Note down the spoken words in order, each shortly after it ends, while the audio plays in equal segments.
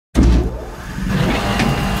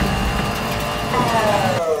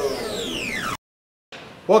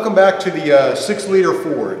Welcome back to the 6-liter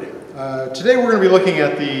Ford. Today we're going to be looking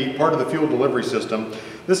at the part of the fuel delivery system.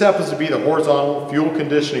 This happens to be the horizontal fuel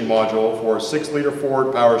conditioning module for a 6-liter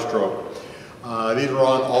Ford Power Stroke. These are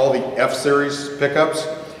on all the F-Series pickups,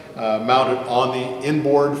 mounted on the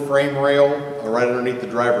inboard frame rail right underneath the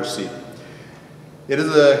driver's seat. It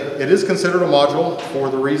is considered a module for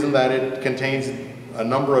the reason that it contains a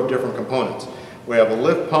number of different components. We have a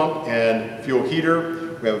lift pump and fuel heater.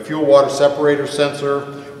 We have a fuel water separator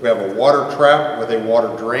sensor. We have a water trap with a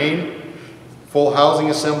water drain, full housing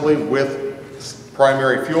assembly with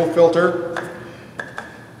primary fuel filter.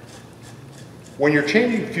 When you're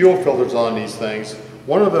changing fuel filters on these things,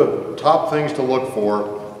 one of the top things to look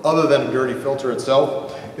for, other than a dirty filter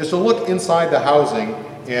itself, is to look inside the housing,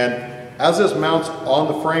 and as this mounts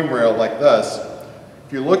on the frame rail like this,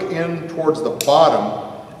 if you look in towards the bottom,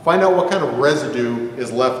 find out what kind of residue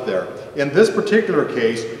is left there. In this particular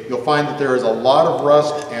case, you'll find that there is a lot of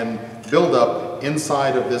rust and buildup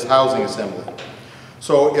inside of this housing assembly.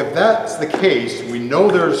 So if that's the case, we know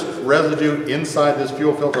there's residue inside this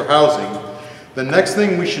fuel filter housing, the next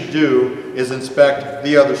thing we should do is inspect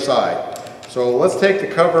the other side. So let's take the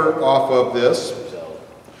cover off of this.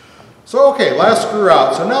 So okay, last screw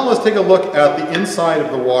out. So now let's take a look at the inside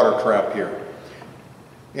of the water trap here.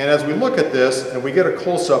 And as we look at this and we get a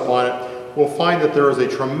close-up on it, we'll find that there is a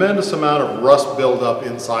tremendous amount of rust buildup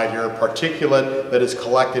inside here, particulate that is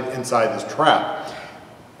collected inside this trap.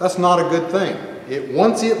 That's not a good thing.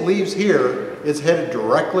 Once it leaves here, it's headed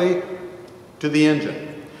directly to the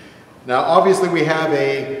engine. Now obviously we have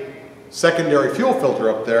a secondary fuel filter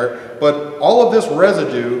up there, but all of this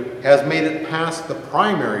residue has made it past the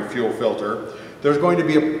primary fuel filter. There's going to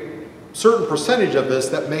be a certain percentage of this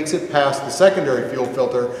that makes it past the secondary fuel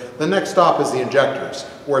filter. The next stop is the injectors,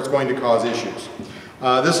 where it's going to cause issues.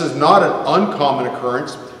 This is not an uncommon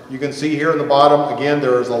occurrence. You can see here in the bottom, again,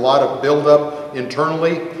 there is a lot of buildup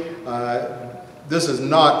internally. This is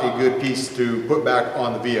not a good piece to put back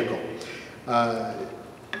on the vehicle.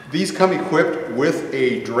 These come equipped with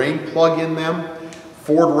a drain plug in them.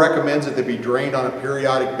 Ford recommends that they be drained on a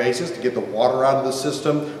periodic basis to get the water out of the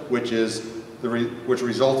system, which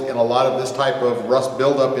results in a lot of this type of rust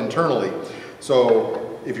buildup internally.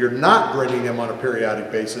 So if you're not draining them on a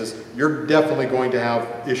periodic basis, you're definitely going to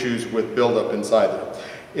have issues with buildup inside there.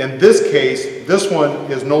 In this case, this one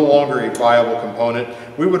is no longer a viable component.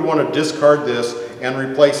 We would want to discard this and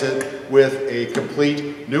replace it with a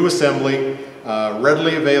complete new assembly,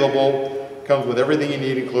 readily available, comes with everything you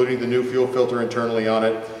need, including the new fuel filter internally on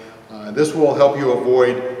it. This will help you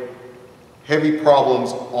avoid heavy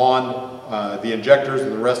problems on the injectors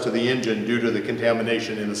and the rest of the engine due to the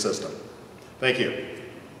contamination in the system. Thank you.